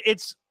know.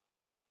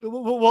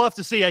 We'll have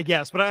to see, I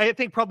guess. But I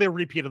think probably a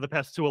repeat of the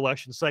past two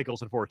election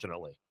cycles,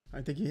 unfortunately.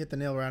 I think you hit the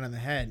nail right on the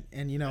head.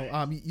 And, you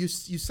know, you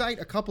cite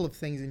a couple of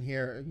things in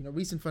here, you know,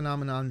 recent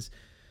phenomenons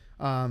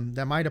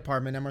that my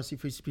department, MRC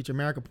Free Speech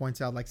America,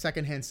 points out, like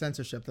secondhand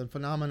censorship, the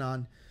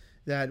phenomenon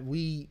that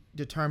we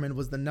determined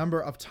was the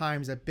number of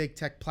times that big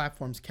tech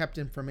platforms kept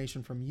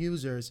information from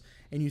users.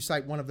 And you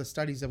cite one of the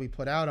studies that we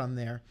put out on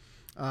there.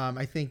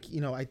 I think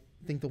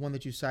the one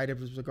that you cited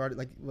was regarded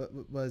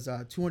was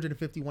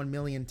 251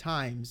 million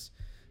times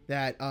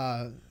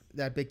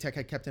that big tech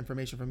had kept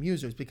information from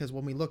users. Because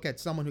when we look at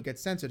someone who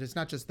gets censored, it's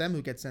not just them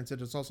who get censored,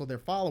 it's also their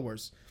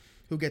followers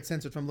who get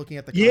censored from looking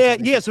at the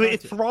content. Yeah. So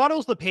it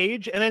throttles the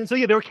page, and then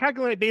they were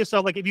calculating based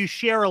on, like, if you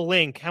share a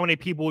link, how many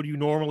people would you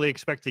normally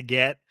expect to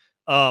get,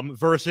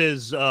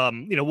 versus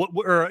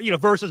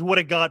versus what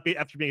it got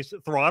after being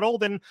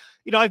throttled. And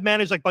I've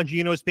managed like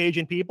Bongino's page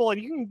and people,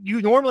 and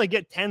you normally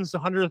get tens to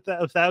hundreds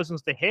of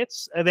thousands to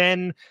hits, and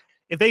then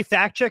if they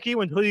fact check you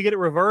until you get it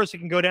reversed, it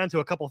can go down to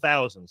a couple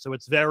thousand. So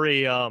it's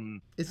very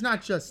it's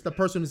not just the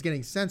person who's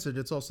getting censored,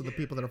 it's also the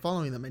people that are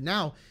following them. And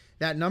now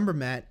that number,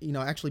 Matt,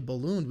 actually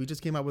ballooned. We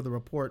just came out with a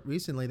report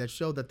recently that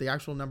showed that the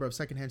actual number of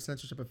secondhand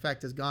censorship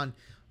effect has gone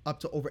up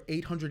to over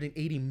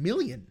 880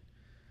 million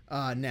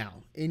now.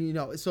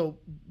 And, so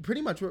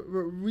pretty much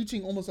we're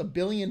reaching almost a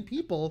billion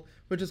people,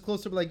 which is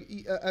close to like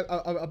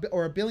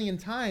a billion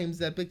times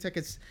that big tech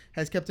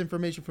has kept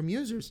information from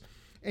users.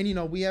 And,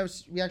 we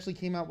actually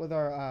came out with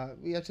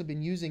we actually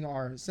been using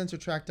our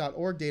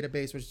censortrack.org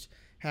database,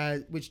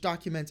 which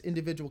documents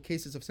individual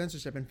cases of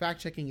censorship, and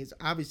fact checking is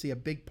obviously a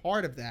big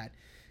part of that.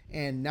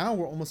 And now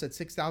we're almost at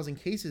 6,000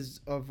 cases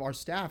of our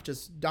staff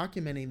just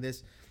documenting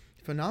this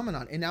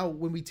phenomenon. And now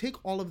when we take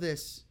all of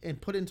this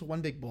and put it into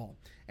one big ball,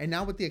 and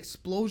now with the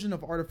explosion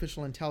of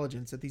artificial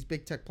intelligence that these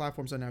big tech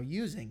platforms are now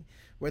using,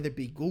 whether it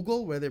be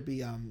Google, whether it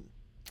be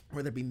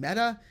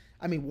Meta,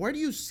 I mean, where do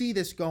you see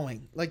this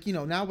going? Like,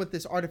 now with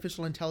this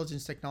artificial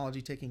intelligence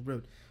technology taking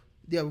root,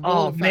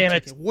 what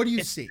do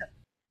you see?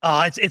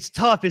 It's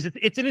tough.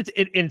 It's in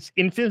its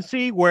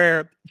infancy,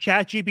 where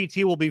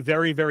ChatGPT will be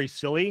very, very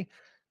silly.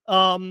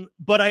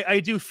 But I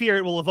do fear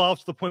it will evolve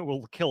to the point where it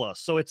will kill us.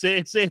 So it's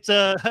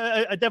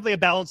definitely a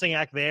balancing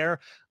act there.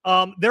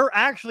 There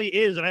actually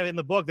is, and I have in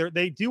the book,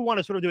 they do want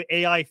to sort of do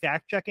AI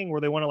fact checking,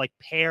 where they want to like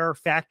pair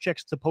fact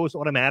checks to post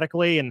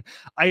automatically. And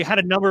I had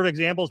a number of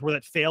examples where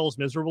that fails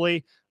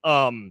miserably.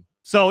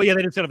 So yeah,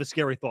 that's kind of a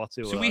scary thought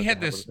too. So we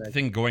had this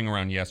thing going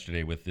around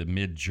yesterday with the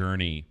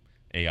Mid-Journey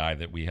AI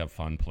that we have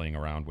fun playing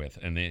around with,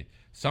 and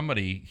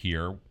somebody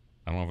here,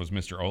 I don't know if it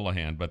was Mr.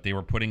 Olahan, but they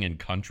were putting in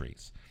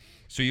countries.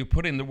 So you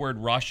put in the word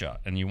Russia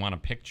and you want a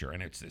picture,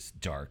 and it's this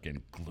dark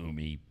and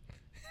gloomy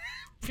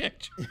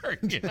picture,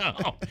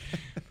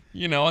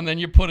 and then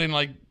you put in,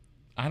 like,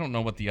 I don't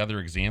know what the other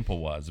example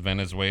was.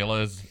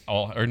 Venezuela's it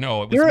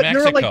was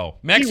Mexico.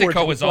 Like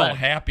Mexico was all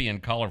happy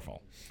and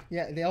colorful.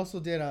 Yeah, they also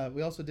did.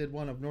 We also did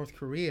one of North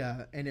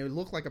Korea, and it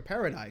looked like a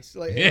paradise.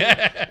 Like,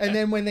 yeah. And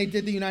then when they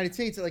did the United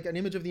States, like an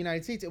image of the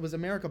United States, it was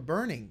America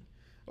burning,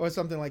 or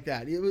something like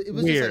that. It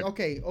was weird. Just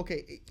like,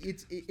 okay,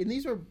 and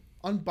these are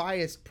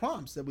unbiased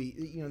prompts that we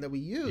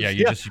use. Yeah,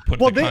 you put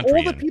the country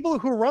all the people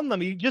who run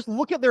them, you just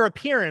look at their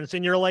appearance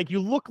and you're like, you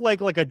look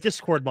like a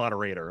Discord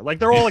moderator. Like,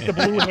 they're all like the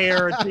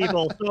blue-haired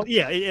people. So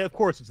yeah, of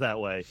course it's that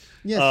way.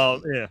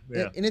 Yes.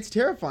 Yeah. And it's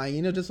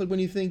terrifying, just like when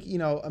you think,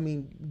 I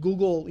mean,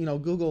 Google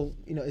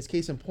is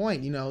case in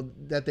point,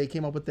 that they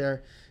came up with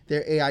their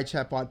AI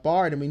chatbot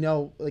Bard, and we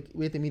know, like,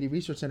 we at the Media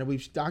Research Center,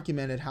 we've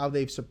documented how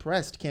they've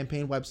suppressed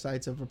campaign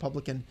websites of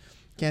Republican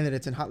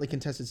candidates in hotly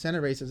contested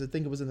Senate races. I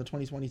think it was in the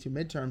 2022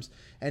 midterms.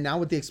 And now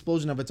with the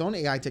explosion of its own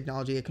AI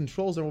technology, it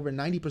controls over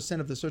 90%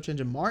 of the search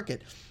engine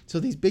market. So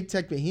these big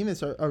tech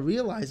behemoths are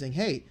realizing,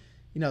 hey,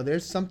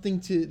 there's something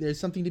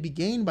to be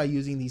gained by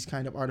using these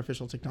kind of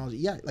artificial technology.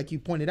 Yeah, like you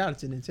pointed out,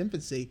 it's in its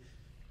infancy,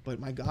 but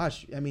my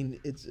gosh, I mean,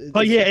 it's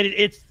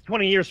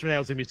 20 years from now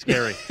it's gonna be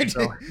scary.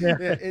 So,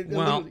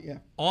 yeah.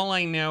 All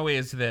I know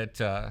is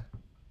that I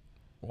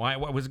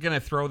was going to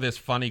throw this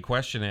funny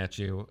question at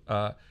you.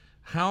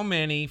 How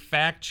many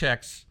fact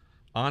checks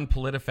on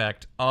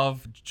PolitiFact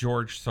of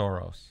George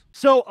Soros?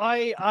 So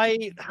I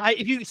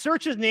if you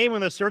search his name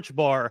in the search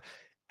bar,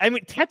 I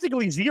mean,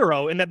 technically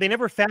zero, in that they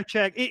never fact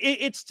check.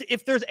 It's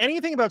if there's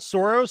anything about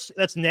Soros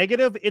that's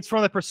negative, it's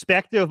from the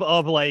perspective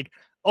of like,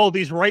 oh,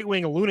 these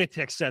right-wing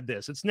lunatics said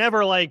this. It's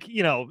never like,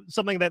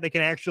 something that they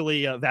can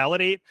actually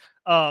validate.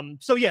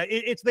 So yeah,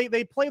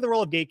 they play the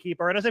role of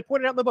gatekeeper. And as I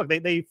pointed out in the book,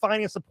 they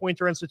finance the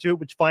Poynter Institute,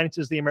 which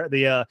finances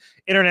the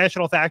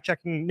International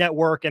Fact-Checking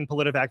Network and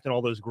PolitiFact and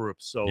all those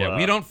groups. So yeah,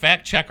 we don't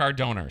fact check our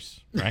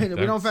donors, right?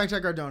 We don't fact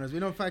check our donors. We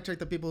don't fact check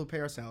the people who pay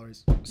our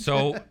salaries.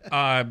 So,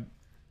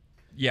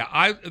 yeah,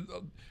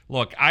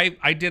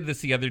 I did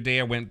this the other day.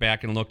 I went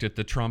back and looked at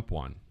the Trump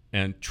one,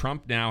 and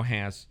Trump now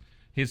has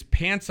his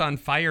pants on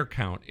fire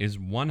count is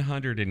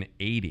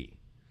 180,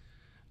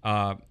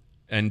 and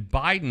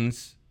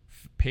Biden's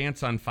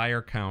pants on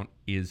fire count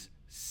is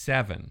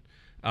 7.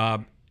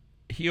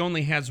 He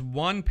only has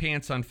 1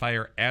 pants on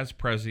fire as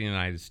president of the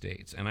United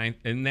States,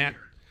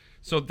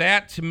 so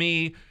that to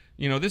me,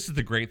 this is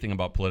the great thing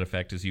about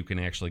PolitiFact is you can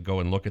actually go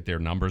and look at their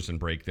numbers and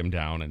break them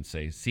down and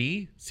say,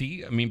 see,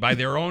 I mean, by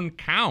their own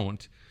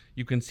count,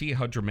 you can see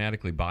how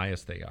dramatically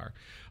biased they are.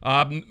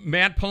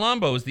 Matt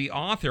Palumbo is the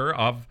author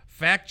of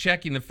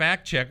Fact-Checking the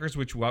Fact Checkers,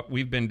 which what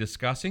we've been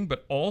discussing,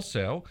 but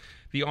also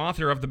the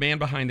author of The Man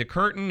Behind the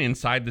Curtain,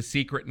 Inside the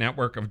Secret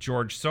Network of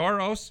George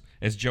Soros.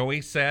 As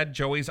Joey said,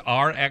 Joey's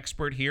our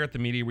expert here at the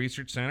Media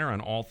Research Center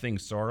on all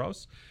things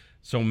Soros.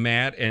 So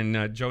Matt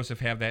and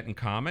Joseph have that in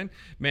common.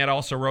 Matt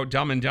also wrote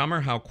Dumb and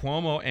Dumber, How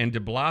Cuomo and de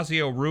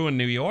Blasio Ruined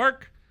New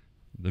York.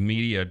 The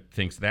media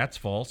thinks that's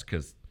false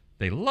because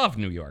they love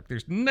New York.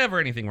 There's never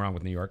anything wrong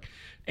with New York.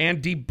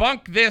 And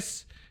Debunk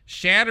This,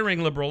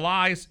 Shattering Liberal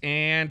Lies,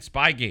 and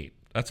Spygate.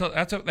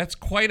 That's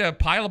quite a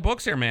pile of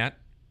books here, Matt.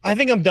 I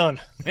think I'm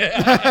done.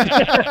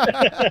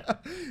 Yeah,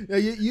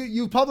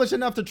 you publish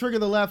enough to trigger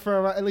the left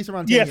for at least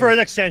around 10 years. For the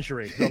next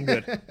century. So I'm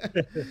good.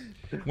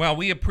 Well,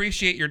 we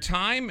appreciate your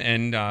time,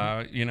 and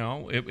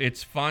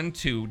it's fun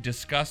to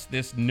discuss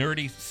this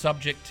nerdy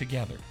subject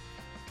together.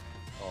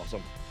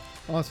 Awesome.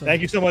 Awesome.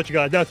 Thank you so much,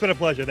 guys. No, it's been a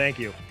pleasure. Thank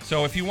you.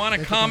 So if you want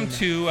to come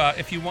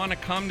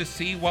to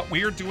see what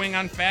we're doing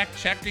on fact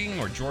checking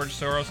or George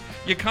Soros,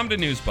 you come to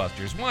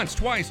Newsbusters once,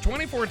 twice,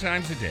 24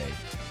 times a day.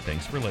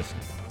 Thanks for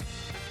listening.